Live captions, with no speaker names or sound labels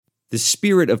The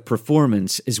spirit of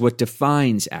performance is what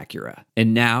defines Acura.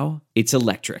 And now, it's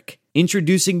electric.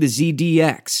 Introducing the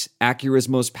ZDX, Acura's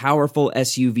most powerful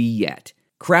SUV yet.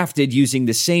 Crafted using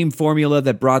the same formula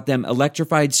that brought them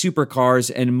electrified supercars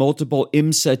and multiple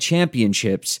IMSA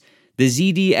championships, the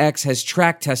ZDX has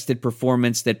track-tested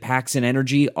performance that packs an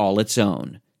energy all its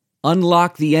own.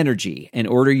 Unlock the energy and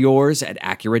order yours at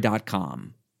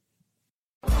Acura.com.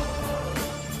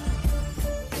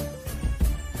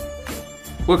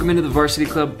 Welcome into the Varsity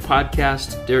Club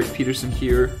podcast. Derek Peterson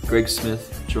here. Greg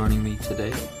Smith joining me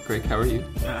today. Greg, how are you?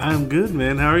 I'm good,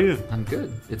 man. How are you? I'm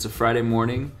good. It's a Friday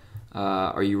morning.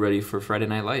 Are you ready for Friday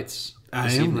Night Lights?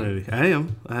 I am ready.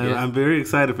 I'm very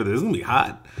excited for this. It's going to be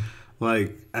hot.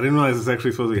 Like, I didn't realize it's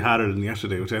actually supposed to be hotter than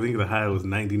yesterday, which I think the high was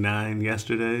 99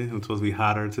 yesterday. It's supposed to be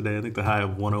hotter today. I think the high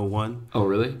of 101. Oh,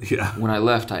 really? Yeah. When I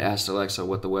left, I asked Alexa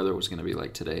what the weather was going to be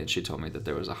like today, and she told me that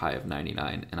there was a high of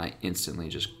 99, and I instantly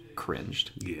just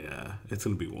cringed. Yeah, it's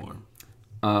going to be warm.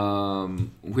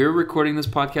 We're recording this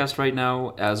podcast right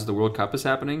now as the World Cup is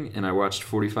happening, and I watched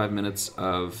 45 minutes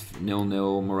of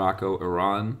 0-0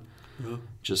 Morocco-Iran,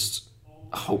 just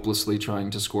hopelessly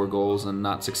trying to score goals and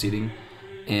not succeeding.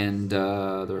 And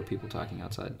there are people talking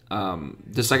outside.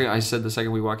 The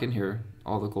second we walk in here,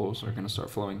 all the goals are going to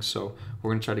start flowing. So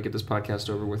we're going to try to get this podcast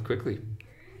over with quickly.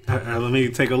 Let me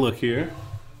take a look here.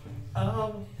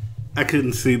 I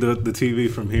couldn't see the TV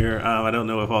from here. I don't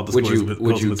know if all the scores.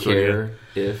 Would you care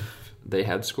if they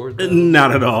had scored? Though?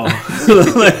 Not at all.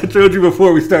 Like I told you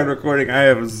before we started recording, I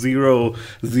have zero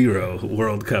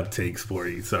World Cup takes for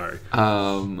you. Sorry.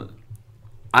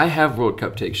 I have World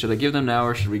Cup takes. Should I give them now,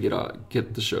 or should we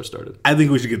get the show started? I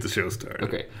think we should get the show started.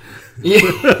 Okay.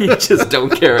 You just don't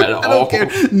care at all. I don't care.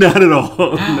 Not at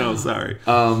all. No, sorry.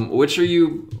 Which are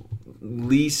you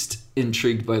least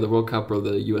intrigued by, the World Cup or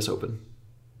the U.S. Open?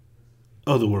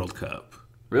 Oh, the World Cup.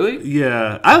 Really?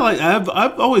 Yeah.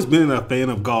 I've always been a fan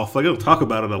of golf. Like, I don't talk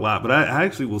about it a lot, but I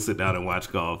actually will sit down and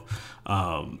watch golf.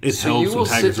 It so helps you will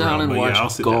sit down and watch I'll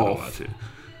sit golf down and watch it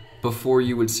before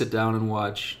you would sit down and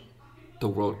watch the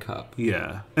World Cup.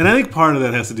 Yeah. And I think part of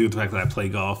that has to do with the fact that I play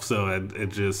golf, so I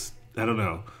don't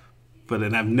know.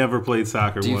 And I've never played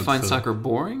soccer once. Do you find soccer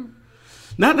boring?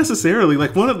 Not necessarily.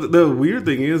 Like, one of the weird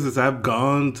thing is I've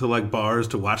gone to like bars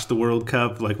to watch the World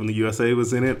Cup, like when the USA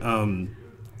was in it. And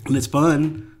it's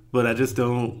fun, but I just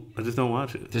don't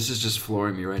watch it. This is just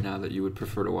flooring me right now that you would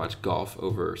prefer to watch golf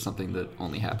over something that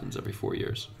only happens every 4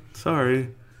 years.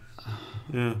 Sorry.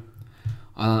 Yeah.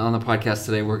 On the podcast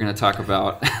today, we're going to talk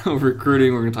about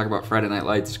recruiting. We're going to talk about Friday Night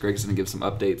Lights. Greg's going to give some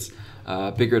updates.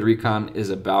 Big Red Recon is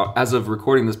about, as of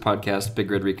recording this podcast, Big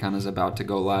Red Recon is about to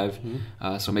go live.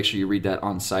 Mm-hmm. So make sure you read that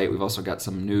on site. We've also got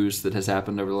some news that has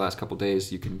happened over the last couple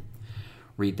days. You can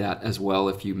read that as well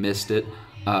if you missed it.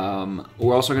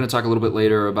 We're also going to talk a little bit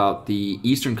later about the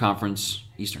Eastern Conference,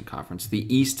 the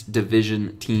East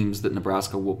Division teams that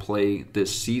Nebraska will play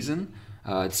this season.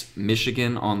 It's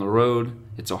Michigan on the road,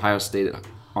 it's Ohio State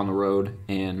on the road,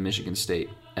 and Michigan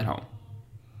State at home.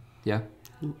 Yeah?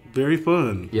 Very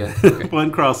fun. Yeah. Okay.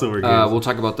 Fun crossover games. We'll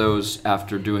talk about those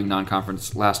after doing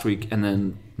non-conference last week, and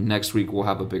then next week we'll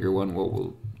have a bigger one.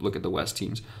 We'll look at the West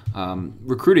teams.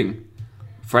 Recruiting.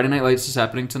 Friday Night Lights is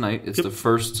happening tonight. It's the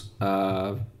first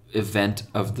event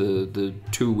of the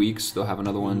 2 weeks. They'll have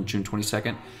another one June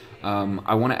 22nd.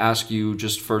 I want to ask you,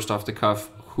 just first off the cuff,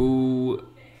 what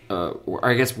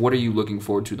are you looking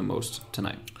forward to the most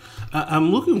tonight?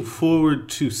 I'm looking forward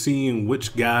to seeing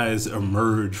which guys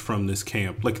emerge from this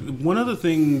camp. Like, one of the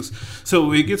things,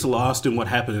 so it gets lost in what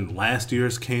happened in last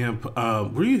year's camp.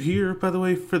 Were you here, by the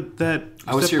way, for that?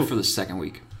 I was here for the second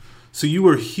week. So you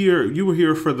were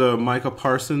here for the Micah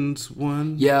Parsons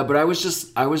one? Yeah, but I was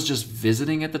just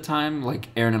visiting at the time. Like,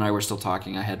 Aaron and I were still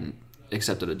talking. I hadn't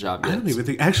accepted a job yet. I don't even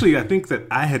think... Actually, I think that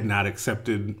I had not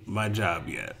accepted my job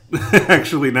yet.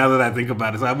 Actually, now that I think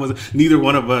about it. So neither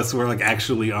one of us were, like,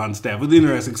 actually on staff. It was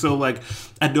interesting. So, like,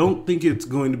 I don't think it's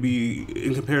going to be,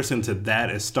 in comparison to that,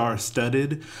 as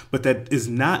star-studded. But that is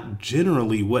not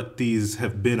generally what these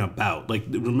have been about. Like,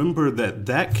 remember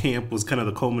that camp was kind of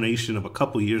the culmination of a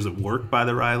couple of years of work by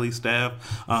the Riley staff.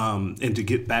 And to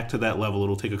get back to that level,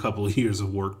 it'll take a couple of years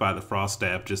of work by the Frost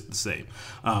staff just the same.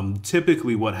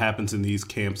 Typically, what happens in these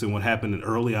camps and what happened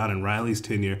early on in Riley's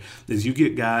tenure is you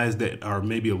get guys that are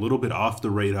maybe a little bit off the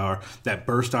radar, that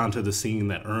burst onto the scene,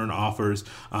 that earn offers,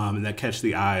 and that catch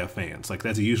the eye of fans. Like,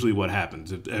 that's usually what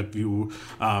happens. If you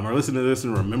are listening to this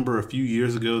and remember a few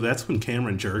years ago, that's when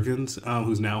Cameron Jurgens,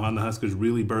 who's now on the Huskers,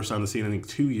 really burst on the scene, I think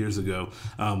 2 years ago,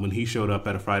 when he showed up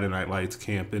at a Friday Night Lights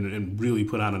camp and really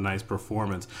put on a nice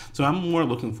performance. So I'm more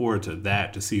looking forward to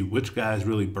that, to see which guys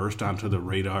really burst onto the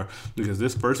radar, because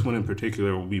this first one in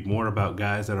particular will be more about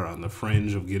guys that are on the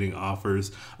fringe of getting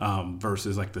offers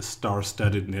versus like the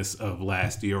star-studdedness of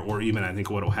last year, or even I think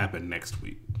what will happen next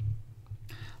week.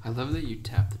 I love that you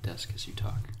tap the desk as you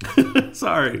talk.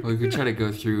 Sorry. We could try to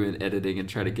go through in editing and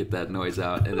try to get that noise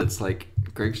out, and it's like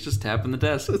Greg's just tapping the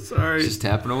desk. Sorry. He's just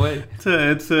tapping away.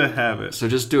 It's a habit. So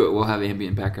just do it. We'll have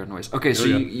ambient background noise. Okay, so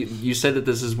you said that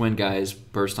this is when guys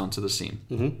burst onto the scene.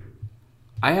 Mm-hmm.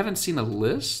 I haven't seen a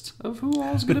list of who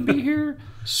all is going to be here,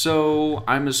 so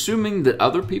I'm assuming that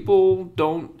other people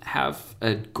don't have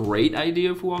a great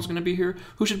idea of who all is going to be here.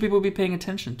 Who should people be paying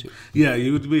attention to? Yeah,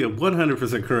 you would be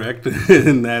 100% correct,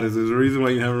 and that is the reason why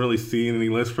you haven't really seen any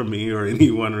list from me or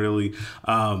anyone really,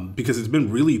 because it's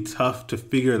been really tough to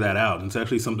figure that out. And it's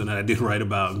actually something that I did write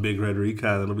about in Big Red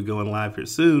Recon that'll be going live here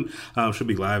soon. Should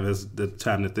be live as the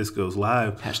time that this goes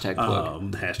live. Hashtag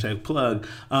plug. Hashtag plug.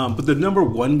 But the number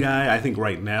one guy I think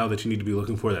right now that you need to be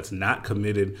looking for that's not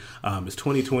committed is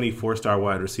 2020 four-star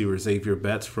wide receiver Xavier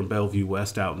Betts from Bellevue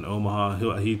West out in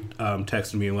Omaha. He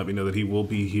texted me and let me know that he will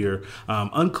be here.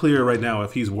 Unclear right now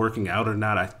if he's working out or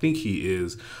not. I think he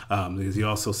is, because you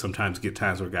also sometimes get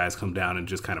times where guys come down and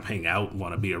just kind of hang out and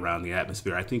want to be around the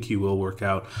atmosphere. I think he will work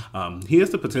out. He has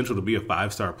the potential to be a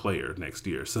 5-star player next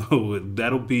year, so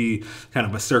that'll be kind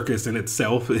of a circus in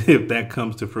itself if that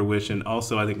comes to fruition.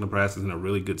 Also, I think Nebraska's in a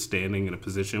really good standing and a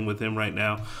position with him right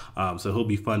now. So he'll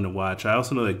be fun to watch. I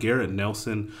also know that Garrett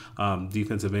Nelson,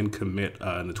 defensive end commit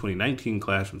in the 2019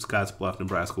 class from Scottsbluff,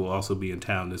 Nebraska, will also be in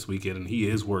town this weekend, and he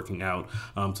is working out.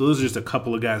 So those are just a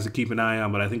couple of guys to keep an eye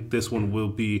on, but I think this one will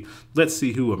be, let's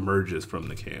see who emerges from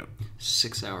the camp.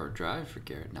 6-hour drive for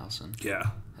Garrett Nelson.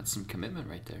 Yeah. That's some commitment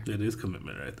right there. It is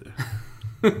commitment right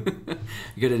there.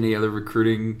 You got any other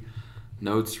recruiting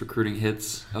notes, recruiting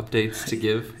hits, updates to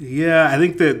give? Yeah, I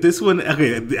think that this one,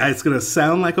 okay, it's going to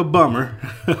sound like a bummer,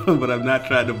 but I'm not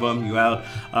trying to bum you out.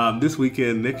 This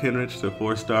weekend, Nick Henrich, the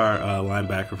 4-star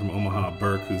linebacker from Omaha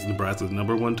Burke, who's Nebraska's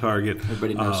 #1 target.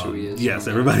 Everybody knows who he is. Yes,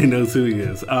 everybody knows who he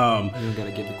is. You don't got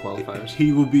to give the qualifiers.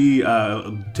 He will be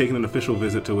taking an official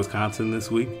visit to Wisconsin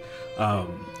this week.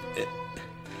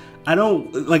 I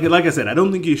don't, like I said, I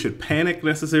don't think you should panic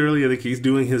necessarily. I think he's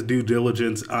doing his due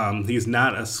diligence. He's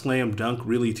not a slam dunk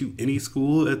really to any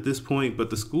school at this point, but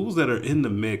the schools that are in the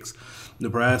mix,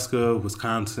 Nebraska,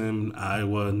 Wisconsin,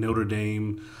 Iowa, Notre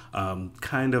Dame,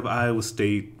 kind of Iowa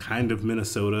State, kind of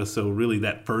Minnesota. So really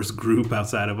that first group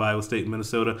outside of Iowa State and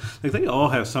Minnesota, like they all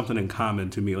have something in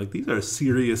common to me. Like these are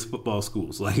serious football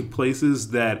schools, like places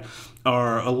that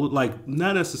are like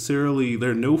not necessarily,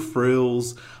 they're no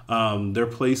frills. They're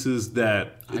places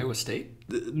that Iowa State?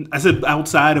 I said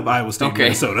outside of Iowa State, okay.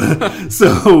 Minnesota.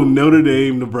 So Notre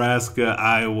Dame, Nebraska,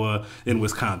 Iowa, and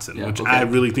Wisconsin, which I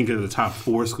really think are the top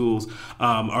 4 schools,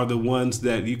 are the ones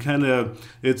that you kind of,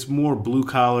 it's more blue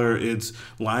collar, it's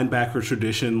linebacker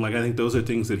tradition. Like I think those are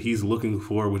things that he's looking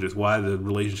for, which is why the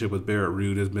relationship with Barrett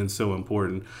Root has been so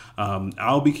important.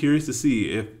 I'll be curious to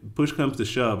see if push comes to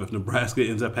shove, if Nebraska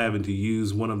ends up having to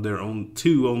use one of their own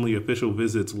 2 only official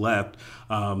visits left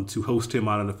to host him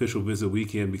on an official visit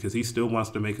weekend, because he still wants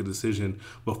to make a decision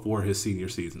before his senior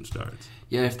season starts.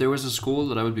 Yeah, if there was a school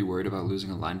that I would be worried about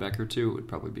losing a linebacker to, it would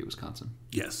probably be Wisconsin.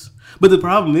 Yes. But the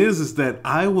problem is that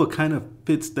Iowa kind of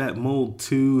fits that mold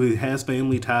too. It has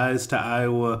family ties to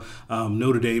Iowa.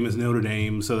 Notre Dame is Notre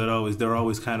Dame, so they're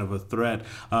always kind of a threat.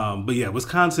 But yeah,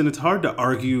 Wisconsin, it's hard to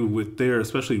argue with their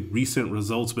especially recent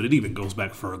results, but it even goes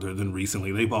back further than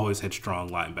recently. They've always had strong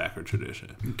linebacker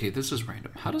tradition. Okay, this is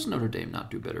random. How does Notre Dame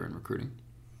not do better in recruiting?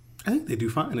 I think they do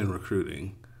fine in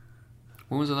recruiting.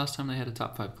 When was the last time they had a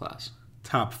top 5 class?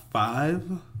 Top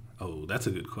 5? Oh, that's a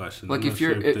good question. Like if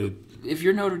you're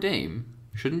Notre Dame,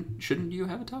 shouldn't you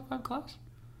have a top 5 class?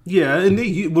 Yeah, and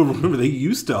remember they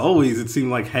used to always, it seemed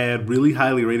like, had really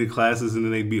highly rated classes, and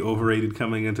then they'd be overrated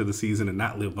coming into the season and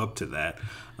not live up to that.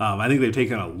 I think they've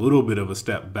taken a little bit of a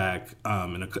step back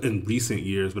in recent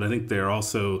years, but I think they're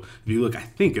also, if you look, I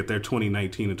think at their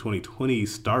 2019 and 2020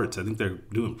 starts, I think they're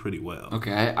doing pretty well.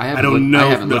 Okay, I don't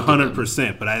know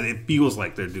 100%, but it feels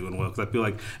like they're doing well, because I feel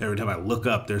like every time I look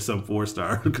up, there's some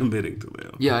 4-star committing to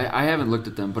them. Yeah, I haven't looked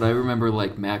at them, but I remember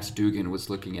like Max Dugan was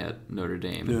looking at Notre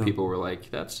Dame, and people were like,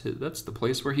 that's the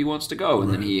place where he wants to go,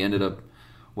 and then he ended up,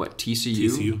 TCU?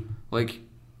 TCU. Like,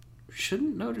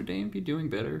 shouldn't Notre Dame be doing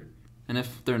better? And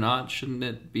if they're not, shouldn't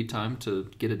it be time to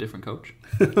get a different coach?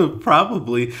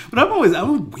 Probably. But I'm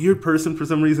a weird person for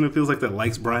some reason, it feels like, that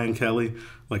likes Brian Kelly.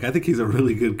 Like, I think he's a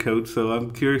really good coach, so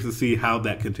I'm curious to see how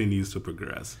that continues to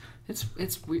progress.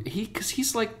 It's weird. Because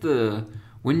he's like the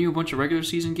win you a bunch of regular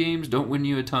season games, don't win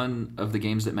you a ton of the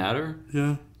games that matter.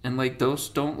 Yeah. And like those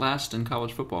don't last in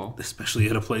college football. Especially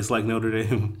at a place like Notre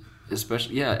Dame.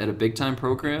 Especially, yeah, at a big time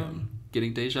program,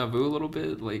 getting deja vu a little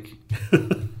bit, like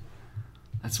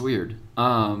that's weird.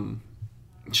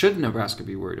 Should Nebraska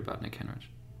be worried about Nick Henrich?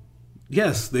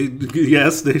 Yes,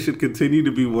 they should continue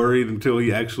to be worried until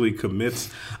he actually commits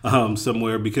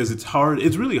somewhere, because it's hard.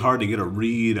 It's really hard to get a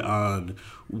read on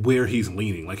where he's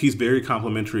leaning. Like, he's very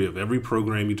complimentary of every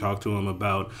program you talk to him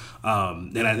about,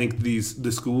 and I think the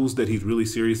schools that he's really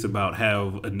serious about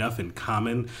have enough in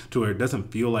common to where it doesn't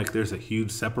feel like there's a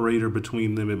huge separator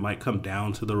between them. It might come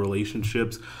down to the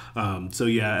relationships. So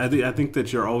yeah, I think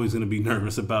that you're always going to be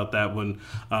nervous about that one,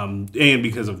 and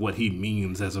because of what he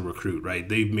means as a recruit, right?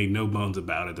 They've made no bones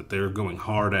about it that they're going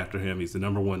hard after him. He's the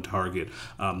number one target.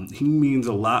 He means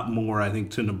a lot more, I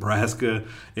think, to Nebraska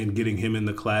and getting him in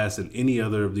the class than any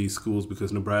other of these schools,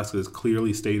 because Nebraska has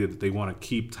clearly stated that they want to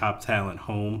keep top talent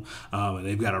home, and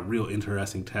they've got a real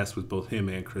interesting test with both him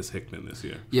and Chris Hickman this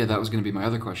year. Yeah, that was going to be my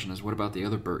other question: is what about the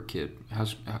other Burt kid?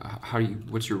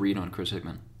 What's your read on Chris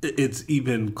Hickman? It's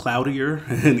even cloudier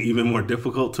and even more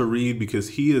difficult to read, because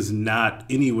he is not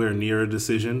anywhere near a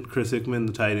decision, Chris Hickman,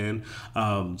 the tight end.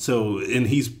 And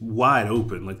he's wide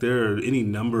open. Like, there are any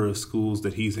number of schools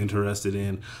that he's interested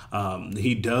in.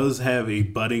 He does have a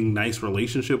budding, nice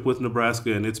relationship with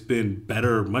Nebraska, and it's been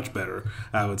better, much better,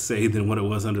 I would say, than what it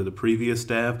was under the previous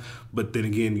staff. But then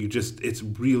again, it's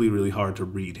really, really hard to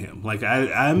read him. Like,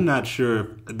 I'm not sure if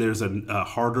there's a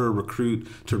harder recruit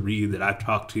to read that I've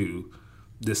talked to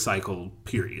this cycle,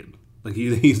 period. Like,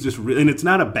 he's just and it's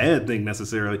not a bad thing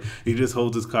necessarily. He just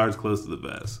holds his cards close to the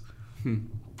vest.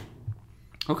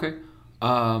 Okay.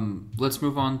 Let's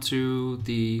move on to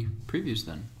the previews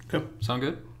then. Okay. Sound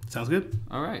good? Sounds good.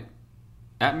 All right.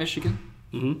 At Michigan,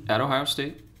 at Ohio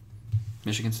State,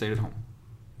 Michigan State at home.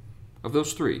 Of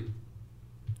those three,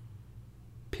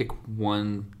 pick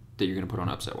one that you're going to put on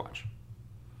upset watch.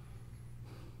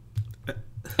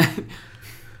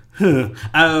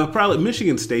 Probably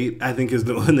Michigan State, I think, is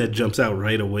the one that jumps out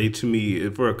right away to me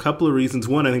for a couple of reasons.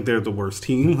 One, I think they're the worst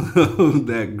team of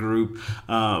that group.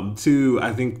 Two,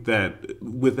 I think that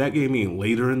with that game being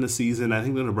later in the season, I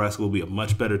think that Nebraska will be a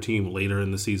much better team later in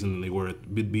the season than they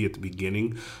would be at the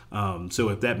beginning. So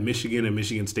if that Michigan and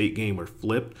Michigan State game were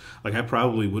flipped, like, I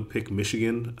probably would pick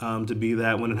Michigan to be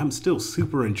that one. And I'm still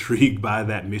super intrigued by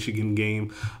that Michigan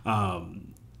game.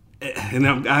 And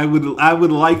I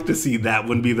would like to see that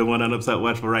one be the one on upset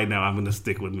watch, but right now I'm going to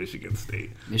stick with Michigan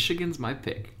State. Michigan's my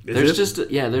pick. There's just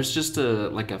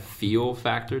a feel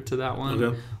factor to that one.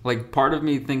 Okay. Like, part of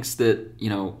me thinks that,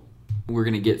 we're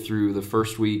going to get through the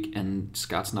first week and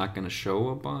Scott's not going to show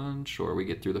a bunch, or we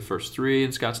get through the first three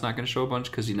and Scott's not going to show a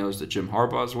bunch because he knows that Jim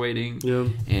Harbaugh's waiting,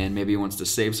 and maybe he wants to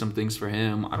save some things for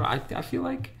him. I feel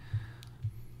like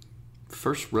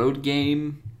first road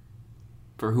game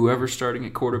for whoever's starting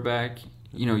at quarterback,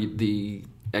 the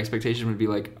expectation would be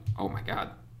like, oh my God,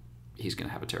 he's going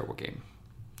to have a terrible game.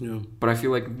 Yeah. But I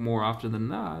feel like more often than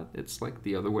not, it's like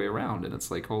the other way around, and it's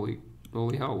like, holy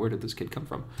hell, where did this kid come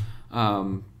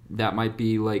from? That might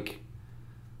be like,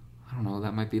 I don't know,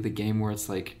 that might be the game where it's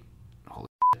like, holy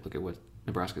shit, look at what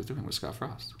Nebraska's doing with Scott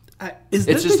Frost. It's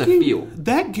just a feel.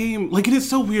 That game, like, it is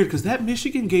so weird, because that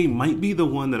Michigan game might be the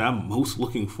one that I'm most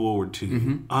looking forward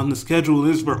to on the schedule.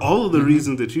 Is for all of the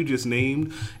reasons that you just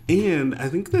named. And I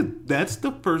think that's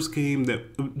the first game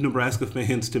that Nebraska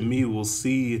fans, to me, will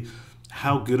see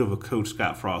how good of a coach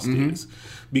Scott Frost is,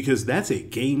 because that's a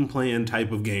game plan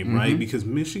type of game, right? Because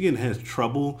Michigan has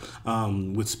trouble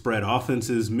with spread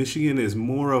offenses. Michigan is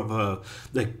more of a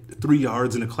 3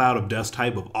 yards in a cloud of dust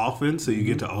type of offense, so you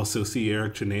get to also see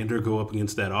Eric Chenander go up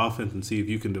against that offense and see if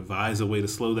you can devise a way to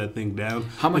slow that thing down.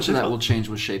 How much of that will change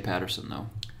with Shea Patterson, though?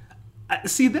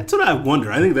 See, that's what I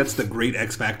wonder. I think that's the great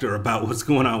X factor about what's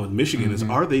going on with Michigan is,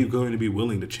 are they going to be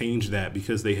willing to change that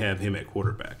because they have him at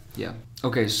quarterback? Yeah.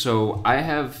 Okay, so I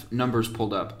have numbers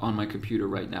pulled up on my computer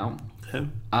right now. Okay.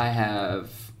 I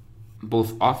have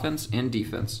both offense and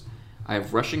defense. I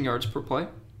have rushing yards per play.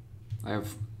 I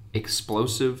have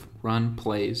explosive run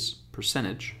plays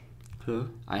percentage. Okay.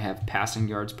 I have passing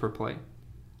yards per play.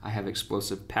 I have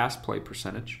explosive pass play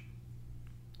percentage.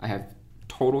 I have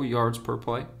total yards per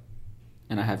play.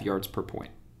 And I have yards per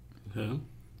point. Okay.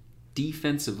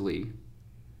 Defensively,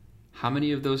 how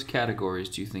many of those categories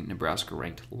do you think Nebraska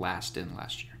ranked last in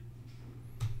last year?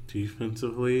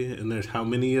 Defensively, and there's how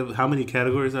many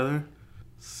categories are there?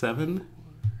 7?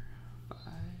 5,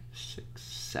 6,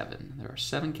 7. There are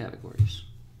 7 categories.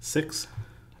 6?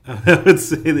 I would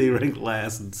say they rank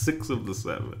last in 6 of the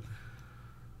 7.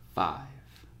 5.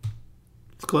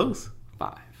 It's close.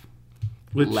 5.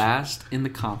 Which, last in the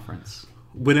conference.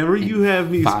 whenever you have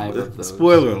me, 5 of those.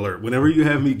 Spoiler alert, whenever you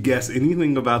have me guess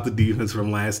anything about the defense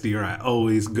from last year, I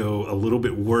always go a little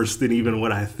bit worse than even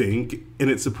what I think. And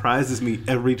it surprises me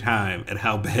every time at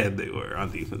how bad they were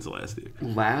on defense last year.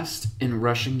 Last in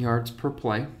rushing yards per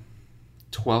play.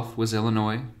 12th was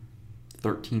Illinois.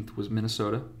 13th was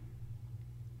Minnesota.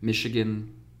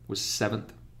 Michigan was 7th.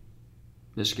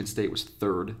 Michigan State was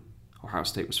 3rd. Ohio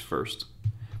State was 1st.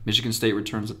 Michigan State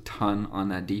returns a ton on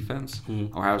that defense.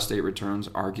 Ohio State returns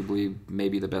arguably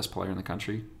maybe the best player in the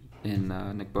country in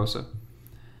Nick Bosa.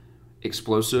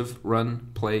 Explosive run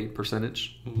play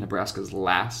percentage. Nebraska's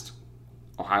last.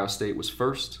 Ohio State was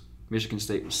 1st. Michigan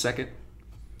State was 2nd.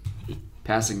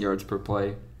 Passing yards per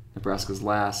play. Nebraska's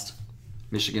last.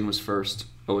 Michigan was 1st.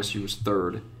 OSU was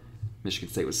 3rd. Michigan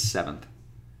State was 7th.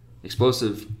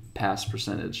 Explosive pass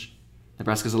percentage.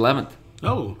 Nebraska's 11th.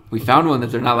 Oh. We found one that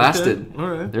they're not last in. All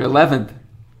right. They're 11th.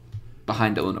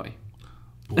 Behind Illinois.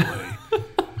 Boy.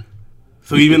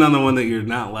 So even on the one that you're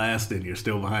not last in, you're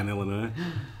still behind Illinois?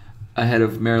 Ahead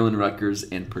of Maryland, Rutgers,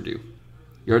 and Purdue.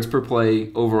 Yards per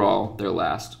play, overall, they're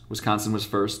last. Wisconsin was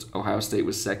 1st. Ohio State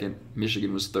was 2nd.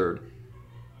 Michigan was 3rd.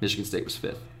 Michigan State was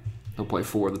 5th. They'll play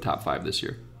 4 of the top 5 this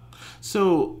year.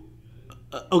 So,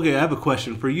 okay, I have a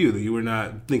question for you that you were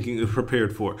not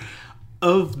prepared for.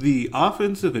 Of the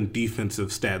offensive and defensive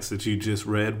stats that you just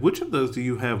read, which of those do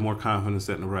you have more confidence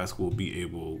that Nebraska will be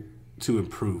able to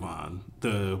improve on?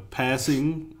 The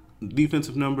passing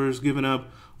defensive numbers given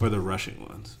up or the rushing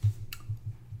ones?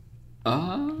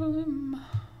 Well,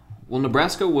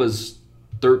 Nebraska was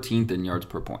 13th in yards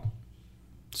per point.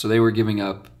 So they were giving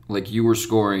up, like you were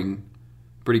scoring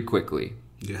pretty quickly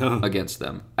against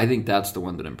them. I think that's the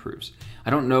one that improves. I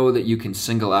don't know that you can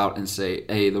single out and say,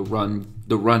 hey, the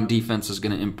run defense is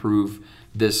going to improve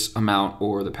this amount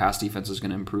or the pass defense is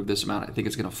going to improve this amount. I think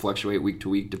it's going to fluctuate week to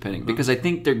week depending. Because I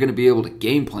think they're going to be able to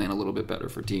game plan a little bit better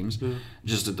for teams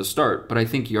just at the start. But I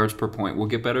think yards per point will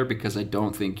get better because I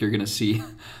don't think you're going to see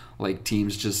like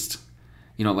teams just,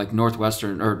 like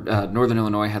Northwestern or Northern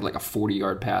Illinois had like a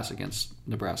 40-yard pass against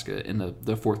Nebraska in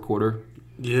the fourth quarter.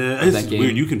 Yeah, it's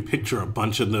weird. You can picture a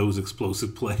bunch of those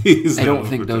explosive plays. I don't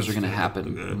think those are going to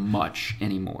happen much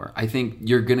anymore. I think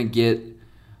you're going to get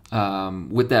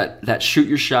with that shoot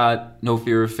your shot, no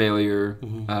fear of failure,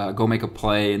 go make a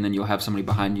play, and then you'll have somebody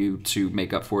behind you to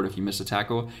make up for it if you miss a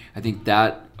tackle. I think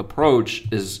that approach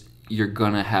is you're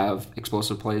going to have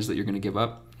explosive plays that you're going to give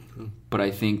up. But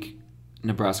I think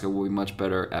Nebraska will be much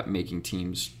better at making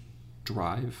teams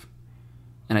drive.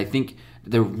 And I think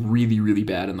they're really, really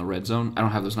bad in the red zone. I don't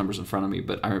have those numbers in front of me,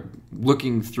 but I'm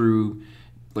looking through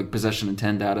like possession and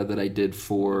 10 data that I did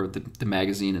for the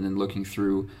magazine and then looking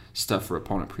through stuff for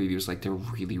opponent previews, like they're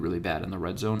really, really bad in the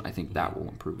red zone. I think that will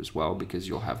improve as well because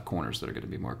you'll have corners that are going to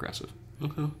be more aggressive.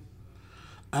 Okay.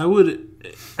 I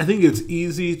think it's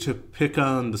easy to pick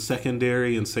on the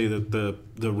secondary and say that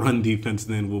the run defense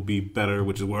then will be better,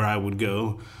 which is where I would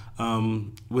go.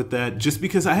 With that, just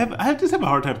because I just have a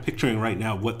hard time picturing right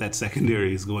now what that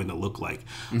secondary is going to look like,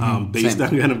 based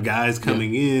on kind of guys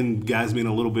coming in, guys being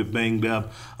a little bit banged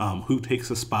up, who takes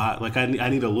a spot. Like I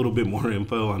need a little bit more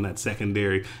info on that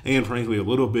secondary, and frankly, a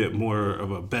little bit more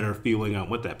of a better feeling on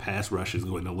what that pass rush is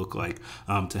going to look like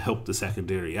to help the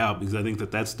secondary out. Because I think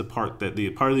that's the part of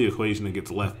the equation that gets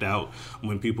left out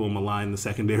when people malign the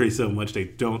secondary so much. They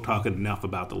don't talk enough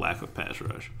about the lack of pass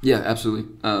rush. Yeah, absolutely.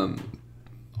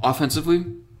 Offensively,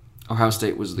 Ohio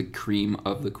State was the cream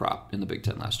of the crop in the Big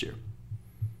Ten last year.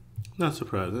 Not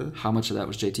surprising. How much of that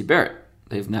was JT Barrett?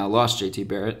 They've now lost JT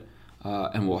Barrett,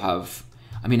 and will have.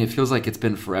 I mean, it feels like it's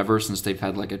been forever since they've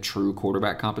had like a true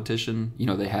quarterback competition.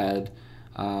 They had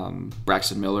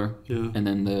Braxton Miller, and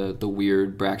then the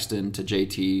weird Braxton to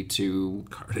JT to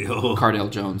Cardale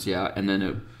Jones, and then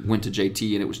it went to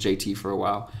JT, and it was JT for a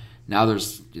while. Now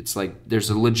there's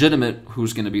a legitimate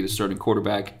who's going to be the starting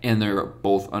quarterback, and they're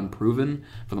both unproven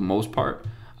for the most part.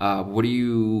 What do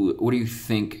you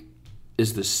think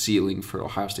is the ceiling for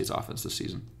Ohio State's offense this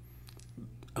season?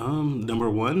 Number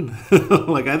one.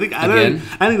 I think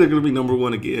they're going to be number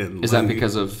one again. Is that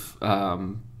because of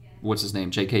what's his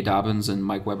name, J.K. Dobbins and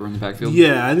Mike Weber in the backfield?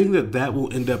 Yeah, I think that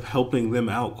will end up helping them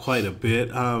out quite a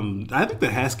bit. I think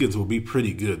that Haskins will be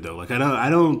pretty good though. Like I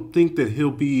don't think that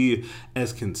he'll be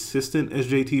as consistent as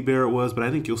JT Barrett was, but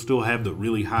I think you'll still have the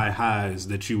really high highs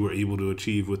that you were able to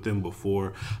achieve with them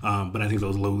before. But I think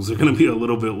those lows are going to be a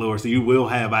little bit lower. So you will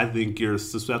have, I think you're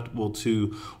susceptible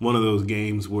to one of those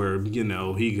games where,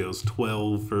 he goes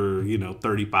 12 for,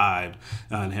 35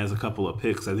 and has a couple of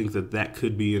picks. I think that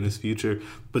could be in his future.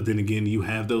 But then again, you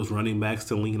have those running backs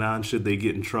to lean on should they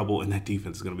get in trouble, and that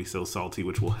defense is going to be so salty,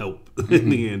 which will help in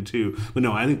the end too. But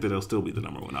no, I think that they'll still be the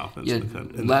number one offense in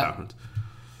the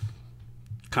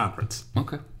conference.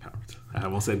 Okay. Conference. I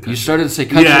almost said country. You started to say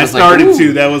country. Yeah, I started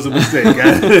to. That was a mistake.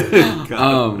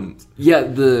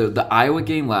 The Iowa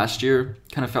game last year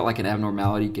kind of felt like an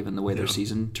abnormality given the way their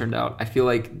season turned out. I feel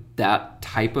like that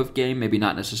type of game, maybe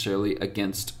not necessarily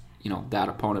against that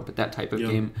opponent, but that type of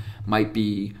game might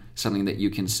be something that you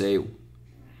can say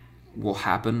will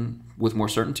happen with more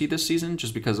certainty this season,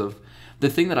 just because of the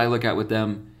thing that I look at with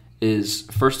them is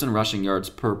first in rushing yards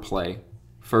per play,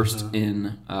 first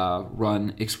in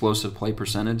run explosive play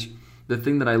percentage. The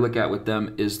thing that I look at with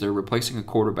them is they're replacing a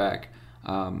quarterback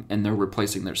and they're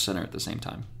replacing their center at the same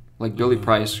time. Like Billy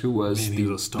Price, who was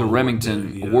the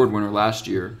Remington Award winner last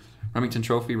year. Remington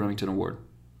Trophy, Remington Award.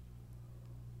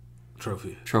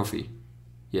 Trophy.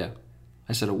 Yeah.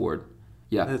 I said award.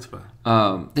 Yeah. That's fine.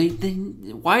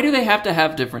 Why do they have to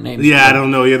have different names? Yeah, I don't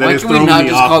know. Yeah, that why is can we not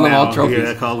just call them all trophies?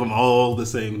 Yeah, call them all the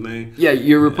same thing. Yeah,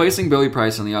 you're replacing Billy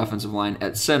Price on the offensive line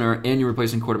at center, and you're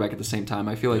replacing quarterback at the same time.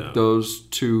 I feel like those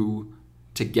two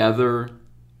together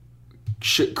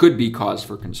could be cause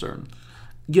for concern.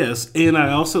 Yes, and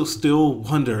I also still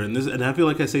wonder, and I feel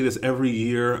like I say this every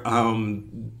year,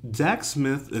 Zach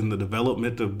Smith and the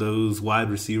development of those wide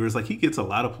receivers, like he gets a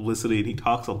lot of publicity and he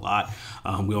talks a lot,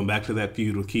 going back to that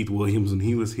feud with Keith Williams when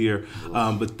he was here,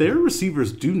 but their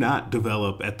receivers do not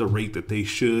develop at the rate that they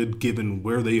should given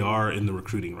where they are in the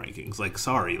recruiting rankings.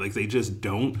 Like they just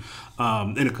don't.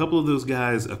 And a couple of those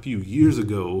guys a few years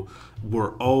ago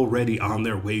were already on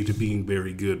their way to being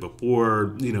very good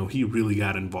before, he really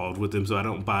got involved with them. So I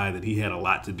don't buy that he had a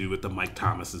lot to do with the Mike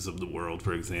Thomases of the world,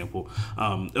 for example.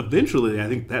 Eventually, I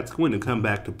think that's going to come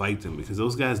back to bite them because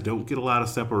those guys don't get a lot of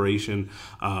separation.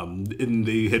 And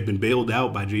they had been bailed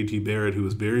out by JT Barrett, who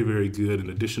was very, very good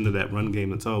in addition to that run game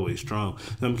that's always strong.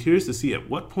 So I'm curious to see at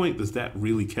what point does that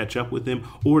really catch up with them,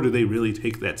 or do they really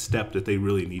take that step that they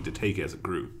really need to take as a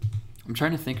group? I'm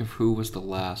trying to think of who was the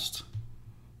last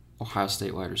Ohio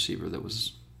State wide receiver that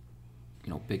was,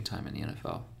 big time in the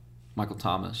NFL. Mike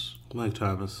Thomas.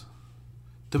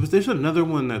 There's another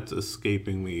one that's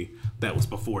escaping me that was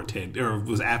before Ted, or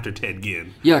was after Ted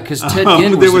Ginn. Yeah, because Ted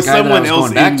Ginn was the guy that I was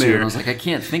going back to, and I was like, I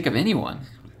can't think of anyone.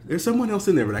 There's someone else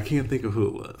in there, but I can't think of who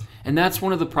it was. And that's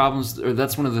one of the problems, or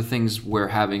that's one of the things where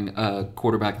having a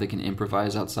quarterback that can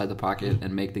improvise outside the pocket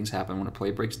and make things happen when a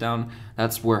play breaks down,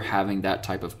 that's where having that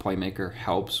type of playmaker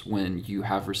helps when you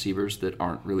have receivers that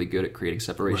aren't really good at creating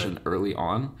separation early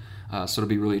on. So it'll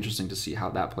be really interesting to see how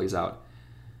that plays out.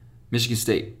 Michigan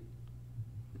State,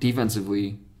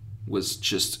 defensively, was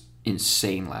just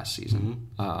insane last season.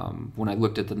 When I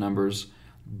looked at the numbers,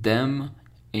 them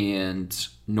and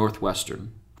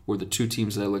Northwestern were the two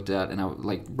teams that I looked at, and I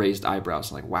raised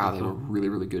eyebrows. Like, wow, they were really,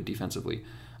 really good defensively.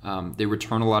 They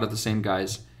return a lot of the same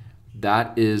guys.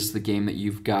 That is the game that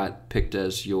you've got picked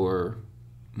as your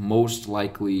most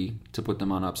likely to put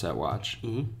them on upset watch.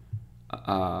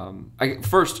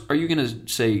 First, are you going to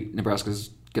say Nebraska's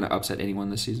going to upset anyone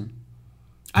this season?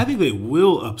 I think they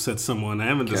will upset someone. I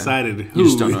haven't decided who. You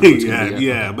just don't know who it's gonna be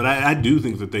yet. But I do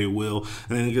think that they will.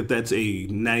 And I think that that's a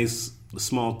nice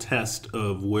small test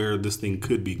of where this thing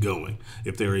could be going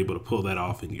if they're able to pull that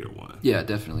off in year one. Yeah,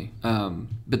 definitely.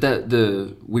 But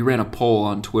we ran a poll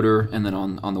on Twitter and then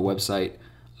on the website,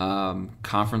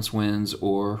 conference wins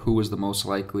or who was the most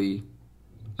likely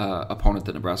opponent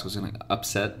that Nebraska was going to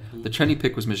upset. The trendy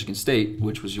pick was Michigan State,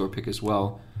 which was your pick as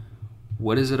well.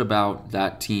 What is it about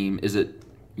that team? Is it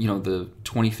the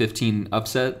 2015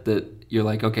 upset that you're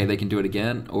like, okay, they can do it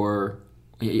again? Or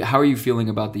how are you feeling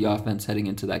about the offense heading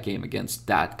into that game against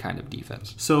that kind of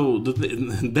defense? So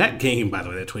that game, by the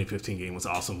way, that 2015 game was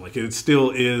awesome. Like, it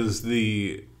still is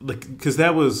because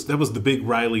that was the big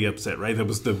Riley upset, right? That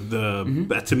was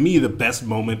to me the best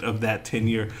moment of that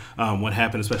tenure. What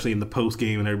happened, especially in the post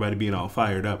game and everybody being all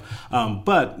fired up.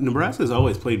 But Nebraska has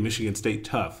always played Michigan State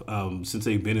tough since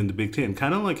they've been in the Big Ten.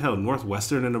 Kind of like how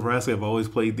Northwestern and Nebraska have always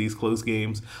played these close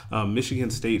games. Michigan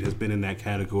State has been in that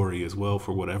category as well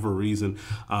for whatever reason.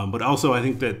 But also, I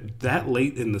think that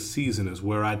late in the season is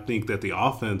where I think that the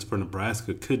offense for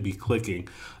Nebraska could be clicking.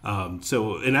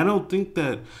 And I don't think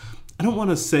that. I don't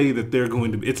want to say that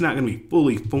it's not going to be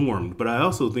fully formed, but I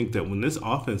also think that when this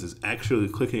offense is actually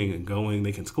clicking and going,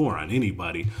 they can score on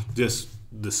anybody. Just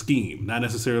the scheme, not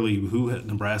necessarily who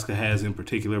Nebraska has in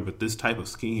particular, but this type of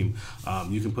scheme,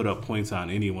 you can put up points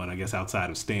on anyone, I guess, outside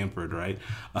of Stanford, right?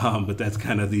 But that's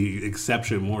kind of the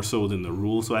exception more so than the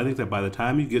rule. So I think that by the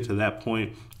time you get to that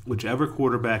point, whichever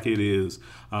quarterback it is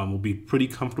will be pretty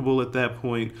comfortable at that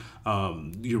point.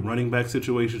 Your running back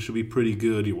situation should be pretty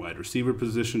good. Your wide receiver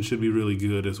position should be really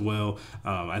good as well.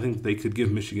 I think they could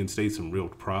give Michigan State some real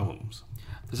problems.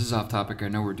 This is off topic. I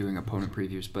know we're doing opponent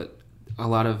previews, but a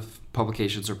lot of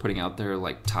publications are putting out there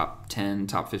like top 10,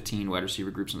 top 15 wide receiver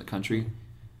groups in the country.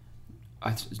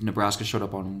 Nebraska showed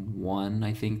up on one,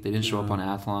 I think. They didn't show up on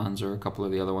Athlon's or a couple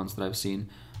of the other ones that I've seen.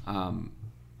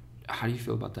 How do you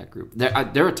feel about that group?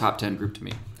 They're a top 10 group to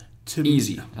me.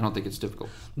 Easy. I don't think it's difficult.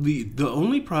 The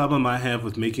only problem I have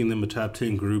with making them a top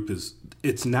 10 group is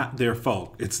it's not their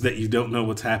fault. It's that you don't know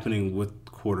what's happening with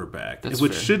quarterback. That's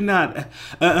which fair. Should not,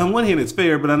 on one hand it's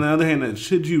fair, but on the other hand,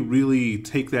 should you really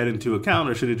take that into account,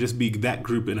 or should it just be that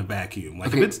group in a vacuum?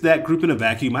 Like, if it's that group in a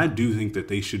vacuum, I do think that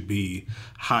they should be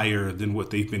higher than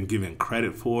what they've been given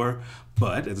credit for.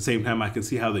 But at the same time, I can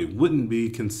see how they wouldn't be,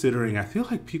 considering I feel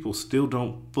like people still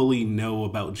don't fully know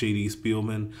about J.D.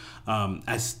 Spielman.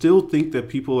 I still think that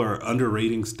people are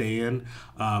underrating Stan,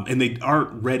 and they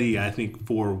aren't ready, I think,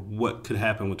 for what could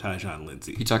happen with Tyjon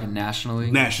Lindsey. You talking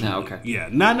nationally? Nationally, No, okay. Yeah.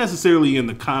 Not necessarily in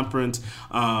the conference,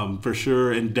 for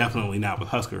sure, and definitely not with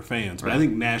Husker fans. But Right. I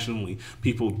think nationally,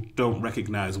 people don't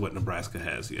recognize what Nebraska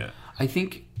has yet. I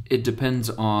think it depends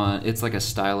on, it's like a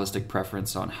stylistic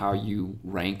preference on how you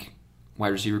rank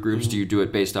wide receiver groups. Do you do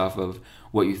it based off of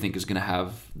what you think is going to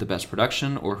have the best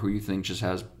production, or who you think just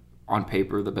has, on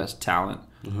paper, the best talent?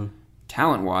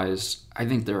 Talent-wise, I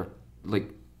think they're, like,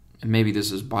 and maybe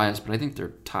this is biased, but I think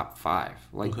they're top 5.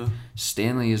 Like,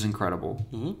 Stanley is incredible.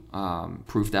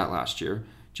 Proved that last year.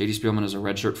 J.D. Spielman is a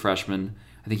redshirt freshman.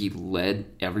 I think he led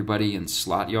everybody in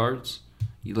slot yards.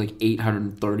 He like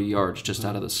 830 yards just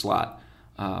out of the slot.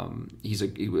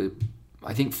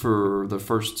 I think for the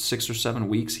first 6 or 7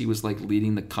 weeks, he was like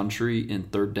leading the country in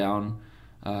third down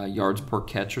yards per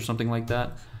catch or something like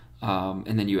that.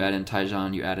 And then you add in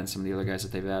Tyjon, you add in some of the other guys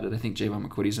that they've added. I think Javon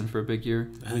McQuitty's in for a big year.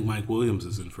 I think Mike Williams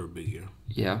is in for a big year.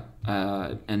 Yeah.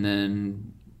 And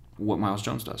then what Miles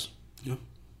Jones does. Yeah.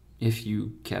 If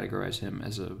you categorize him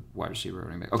as a wide receiver or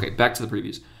running back. Okay, back to the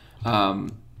previews.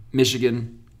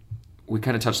 Michigan, we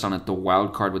kind of touched on it. The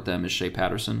wild card with them is Shea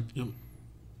Patterson. Yep.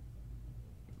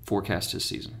 Forecast his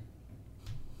season.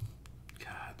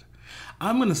 God.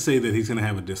 I'm going to say that he's going to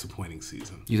have a disappointing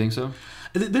season. You think so?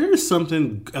 There is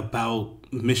something about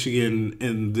Michigan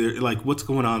and like what's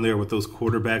going on there with those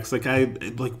quarterbacks.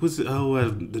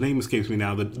 The name escapes me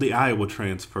now. The Iowa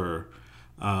transfer,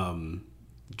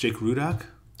 Jake Rudock.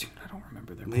 Dude, I don't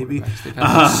remember their Maybe quarterbacks. They've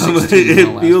had like 16 in the it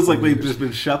last feels like 4 they've years. just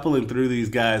been shuffling through these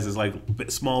guys as like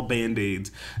small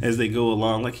band-aids as they go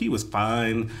along. Like, he was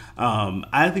fine.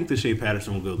 I think that Shea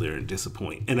Patterson will go there and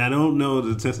disappoint, and I don't know if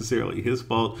it's necessarily his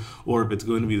fault or if it's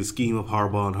going to be the scheme of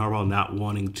Harbaugh and Harbaugh not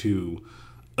wanting to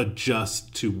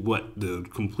adjust to what the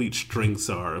complete strengths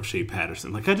are of Shea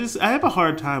Patterson. Like, I have a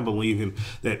hard time believing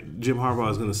that Jim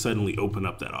Harbaugh is going to suddenly open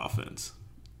up that offense.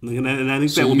 And I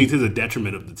think that will be to the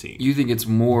detriment of the team. You think it's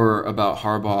more about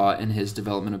Harbaugh and his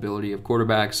development ability of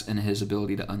quarterbacks and his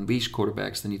ability to unleash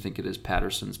quarterbacks than you think it is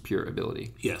Patterson's pure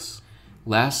ability? Yes.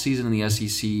 Last season in the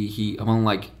SEC,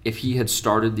 if he had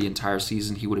started the entire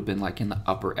season, he would have been like in the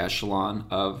upper echelon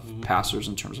of passers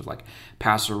in terms of like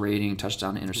passer rating,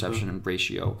 touchdown to interception, and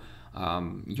ratio.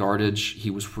 Yardage,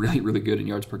 he was really, really good in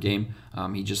yards per game.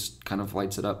 He just kind of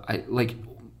lights it up.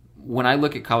 When I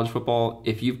look at college football,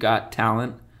 if you've got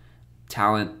talent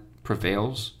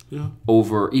prevails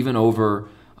over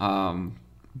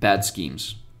bad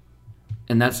schemes.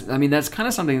 And that's kind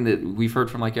of something that we've heard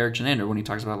from like Eric Chenander when he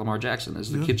talks about Lamar Jackson.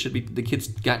 Is the kid's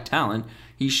got talent.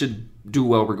 He should do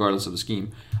well regardless of the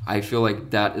scheme. I feel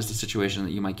like that is the situation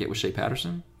that you might get with Shea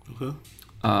Patterson. Okay.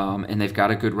 And they've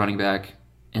got a good running back,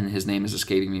 and his name is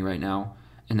escaping me right now.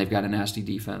 And they've got a nasty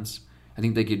defense. I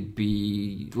think they could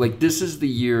be like, this is the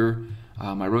year.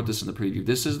 I wrote this in the preview.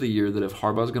 This is the year that if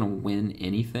Harbaugh's going to win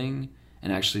anything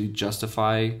and actually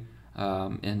justify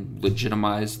and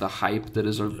legitimize the hype that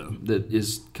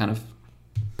is kind of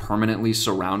permanently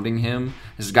surrounding him,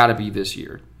 has got to be this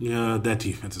year. Yeah, that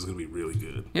defense is going to be really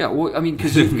good. Yeah, well, I mean,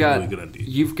 because you've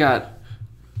Really got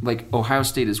like Ohio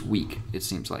State is weak. It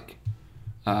seems like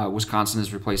Wisconsin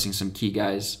is replacing some key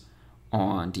guys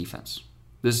on defense.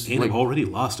 And they've already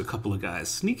lost a couple of guys.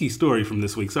 Sneaky story from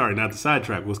this week. Sorry, not to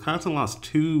sidetrack. Wisconsin lost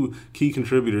 2 key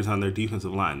contributors on their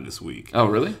defensive line this week. Oh,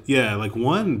 really? Yeah, like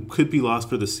one could be lost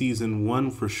for the season. One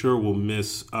for sure will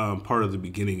miss part of the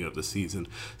beginning of the season.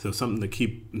 So something to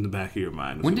keep in the back of your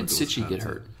mind. When did Sitchy get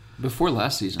hurt? Before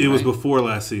last season, It was before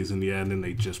last season, yeah, and then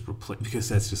they just replaced, because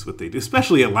that's just what they do,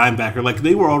 especially at linebacker. Like,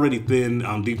 they were already thin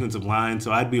on defensive line,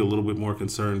 so I'd be a little bit more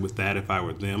concerned with that if I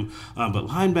were them. But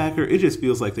linebacker, it just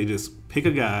feels like they just pick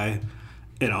a guy,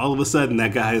 and all of a sudden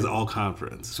that guy is all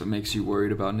conference. So it makes you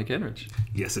worried about Nick Henrich.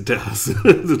 Yes, it does.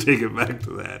 To take it back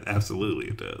to that, absolutely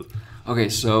it does. Okay,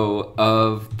 so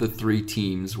of the 3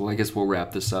 teams, well, I guess we'll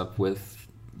wrap this up with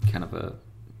kind of a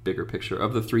bigger picture.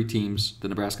 Of the 3 teams that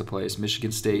Nebraska plays,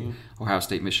 Michigan State, Ohio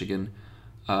State, Michigan,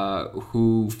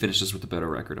 who finishes with the better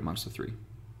record amongst the 3?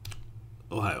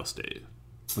 Ohio State.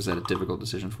 Was that a difficult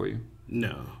decision for you?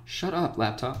 No. Shut up,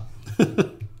 laptop.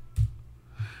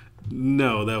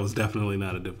 No, that was definitely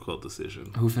not a difficult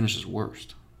decision. Who finishes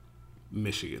worst?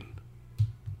 Michigan.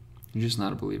 You're just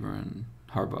not a believer in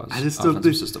Harbaugh's I just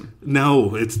offensive system.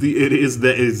 No, it is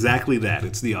exactly that.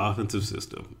 It's the offensive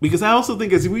system. Because I also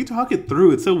think, as we talk it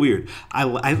through, it's so weird.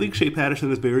 I think Shea Patterson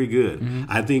is very good. Mm-hmm.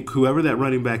 I think whoever that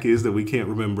running back is that we can't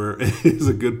remember is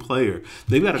a good player.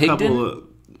 They've got a couple of...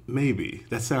 Maybe.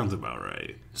 That sounds about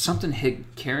right. Something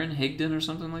Karen Higdon or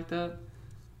something like that?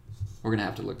 We're going to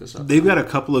have to look this up. They've got a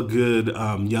couple of good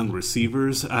young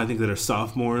receivers, I think, that are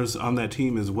sophomores on that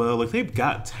team as well. Like, they've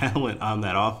got talent on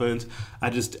that offense.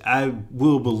 I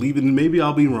will believe it, and maybe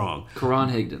I'll be wrong. Karan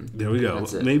Higdon. There we go.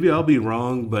 Maybe I'll be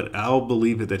wrong, but I'll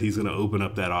believe it that he's going to open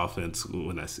up that offense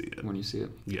when I see it. When you see it?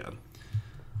 Yeah.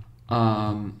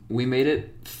 We made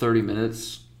it 30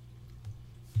 minutes.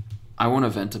 I want to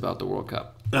vent about the World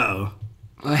Cup. Uh-oh.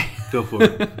 Go for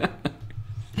it.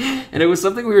 And it was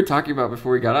something we were talking about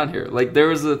before we got on here. Like, there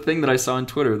was a thing that I saw on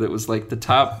Twitter that was like the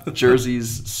top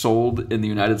jerseys sold in the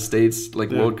United States, like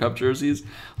World Cup jerseys.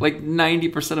 Like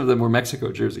 90% of them were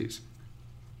Mexico jerseys.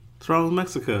 What's wrong with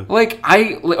Mexico?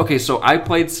 So I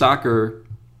played soccer.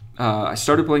 I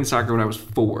started playing soccer when I was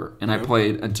 4, and I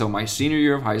played until my senior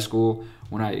year of high school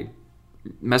when I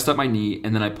messed up my knee,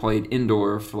 and then I played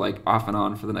indoor for like off and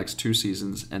on for the next 2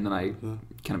 seasons, and then I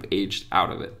kind of aged out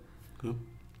of it. Okay.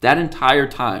 That entire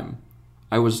time,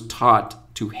 I was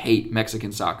taught to hate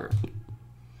Mexican soccer.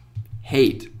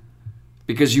 Hate.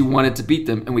 Because you wanted to beat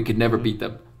them, and we could never beat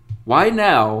them. Why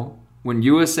now, when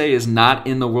USA is not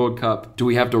in the World Cup, do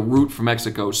we have to root for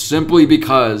Mexico simply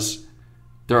because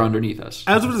they're underneath us?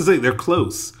 I was going to say, they're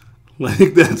close.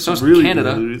 Like, that's so really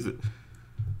Canada. Good.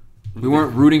 We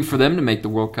weren't rooting for them to make the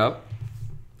World Cup.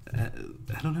 I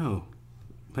don't know.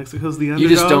 Mexico's the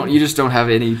underdog. You just don't have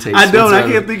any taste. I don't. I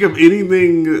can't think of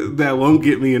anything that won't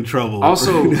get me in trouble.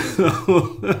 Also,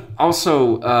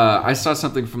 I saw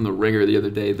something from The Ringer the other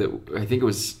day that I think it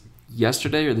was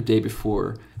yesterday or the day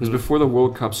before. It was before the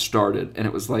World Cup started, and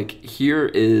it was like, here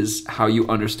is how you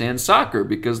understand soccer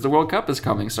because the World Cup is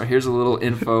coming. So here's a little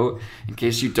info in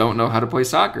case you don't know how to play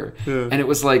soccer. Yeah. And it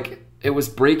was like, it was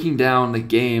breaking down the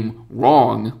game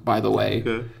wrong, by the way.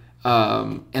 Okay.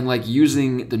 And like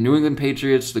using the New England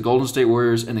Patriots, the Golden State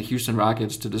Warriors, and the Houston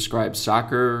Rockets to describe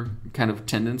soccer kind of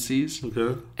tendencies.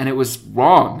 Okay. And it was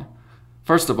wrong.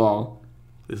 First of all.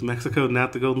 Is Mexico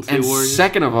not the Golden State Warriors? And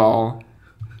second of all,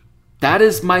 that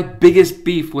is my biggest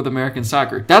beef with American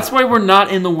soccer. That's why we're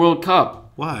not in the World Cup.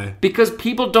 Why? Because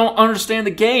people don't understand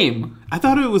the game. I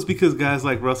thought it was because guys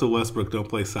like Russell Westbrook don't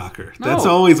play soccer. No. That's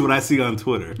always what I see on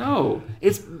Twitter. No.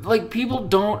 It's like people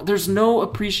don't... There's no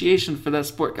appreciation for that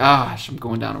sport. Gosh, I'm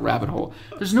going down a rabbit hole.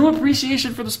 There's no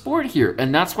appreciation for the sport here,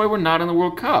 and that's why we're not in the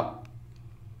World Cup.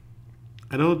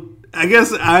 I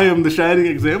guess I am the shining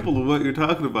example of what you're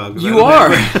talking about. You are.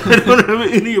 I don't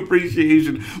have any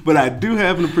appreciation, but I do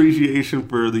have an appreciation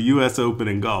for the U.S. Open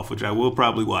in golf, which I will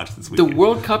probably watch this weekend. The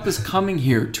World Cup is coming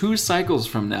here 2 cycles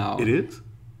from now. It is?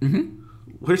 Mm-hmm.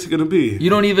 Where's it going to be? You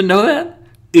don't even know that?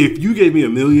 If you gave me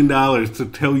 $1 million to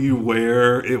tell you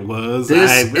where it was, I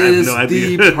have no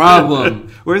idea. The problem.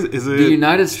 Where is it? The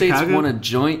United States won a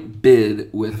joint bid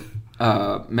with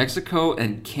Mexico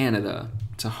and Canada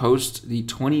to host the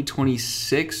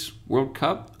 2026 World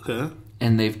Cup. Okay.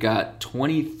 And they've got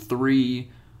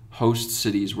 23 host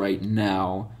cities right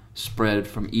now spread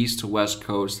from east to west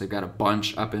coast. They've got a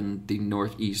bunch up in the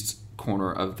northeast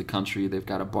corner of the country. They've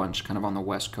got a bunch kind of on the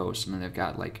west coast. And then they've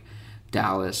got like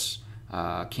Dallas,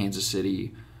 Kansas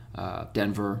City,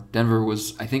 Denver. Denver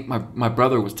was, I think my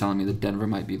brother was telling me that Denver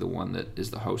might be the one that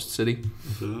is the host city.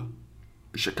 Mm-hmm.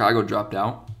 Chicago dropped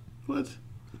out. What?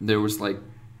 There was like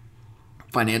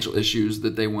financial issues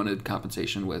that they wanted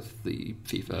compensation with the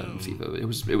FIFA and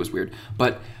FIFA. It was weird.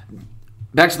 But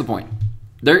back to the point.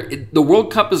 The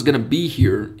World Cup is going to be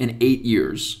here in 8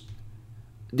 years.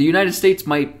 The United States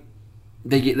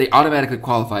they automatically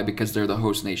qualify because they're the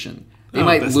host nation. They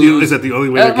might lose. Is that the only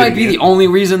way? That might be the only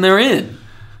reason they're in.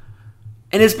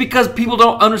 And it's because people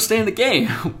don't understand the game.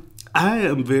 I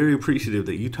am very appreciative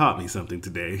that you taught me something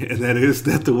today, and that is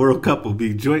that the World Cup will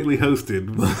be jointly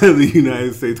hosted by the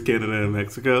United States, Canada, and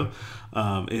Mexico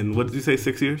in, what did you say,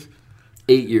 6 years?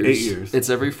 8 years. 8 years. It's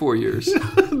every 4 years.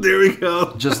 There we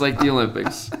go. Just like the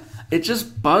Olympics. It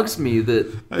just bugs me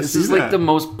that this is like like the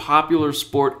most popular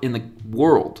sport in the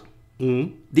world.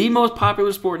 Mm-hmm. The most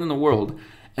popular sport in the world.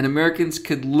 And Americans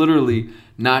could literally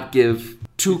not give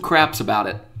two craps about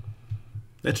it.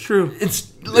 That's true.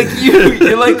 It's like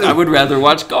you're like, I would rather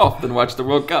watch golf than watch the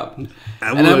World Cup.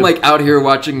 I'm like out here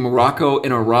watching Morocco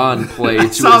and Iran play to a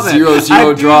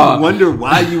 0-0 draw. I wonder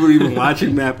why you were even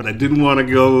watching that, but I didn't want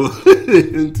to go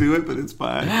into it, but it's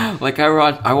fine. Like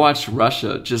I watched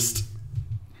Russia just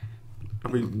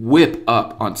whip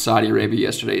up on Saudi Arabia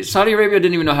yesterday. Saudi Arabia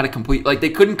didn't even know how to complete, like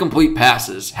they couldn't complete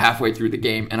passes halfway through the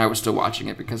game, and I was still watching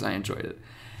it because I enjoyed it.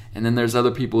 And then there's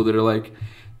other people that are like,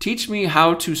 teach me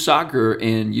how to soccer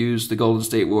and use the Golden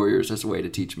State Warriors as a way to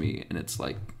teach me. And it's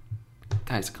like,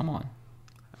 guys, come on.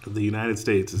 The United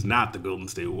States is not the Golden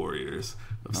State Warriors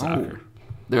of soccer.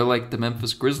 They're like the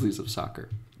Memphis Grizzlies of soccer.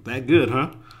 That good,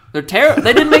 huh? They're terrible.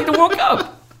 They didn't make the World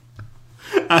Cup.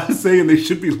 I was saying they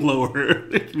should be lower.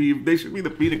 They should be the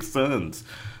Phoenix Suns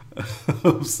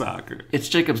of soccer. It's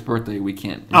Jacob's birthday. We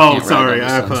can't. Sorry.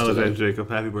 I apologize, Jacob.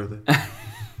 Happy birthday.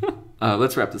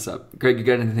 Let's wrap this up. Greg, you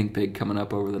got anything big coming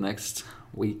up over the next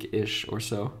week-ish or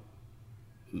so?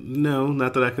 No,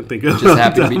 not that I can think of. Just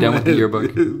happy to be done with the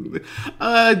yearbook.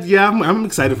 Yeah, I'm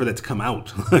excited for that to come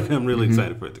out. I'm really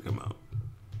excited for it to come out.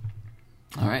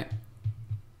 All right.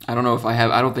 I don't know if I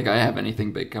have. I don't think I have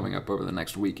anything big coming up over the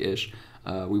next week-ish.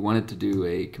 We wanted to do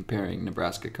a comparing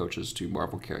Nebraska coaches to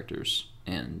Marvel characters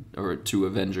or to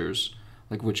Avengers,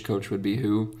 like which coach would be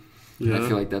who. Yeah. And I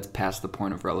feel like that's past the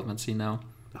point of relevancy now.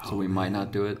 So we might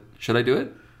not do it. Should I do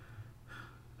it?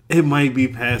 It might be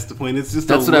past the point. It's just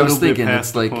that's what I was thinking.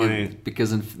 It's like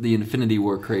because the Infinity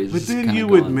War craze. But then you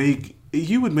would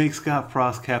make Scott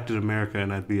Frost Captain America,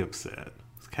 and I'd be upset.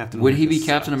 Would he be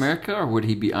Captain America or would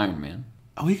he be Iron Man?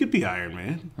 Oh, he could be Iron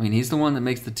Man. I mean, he's the one that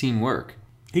makes the team work.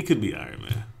 He could be Iron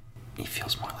Man. He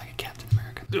feels more like a Captain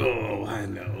America. Oh, I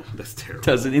know. That's terrible.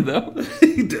 Doesn't he though?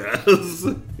 He does.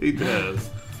 He does.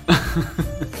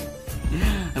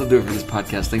 That'll do it for this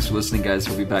podcast. Thanks for listening, guys.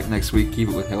 We'll be back next week. Keep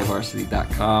it with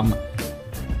HailVarsity.com.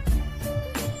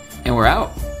 And we're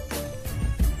out.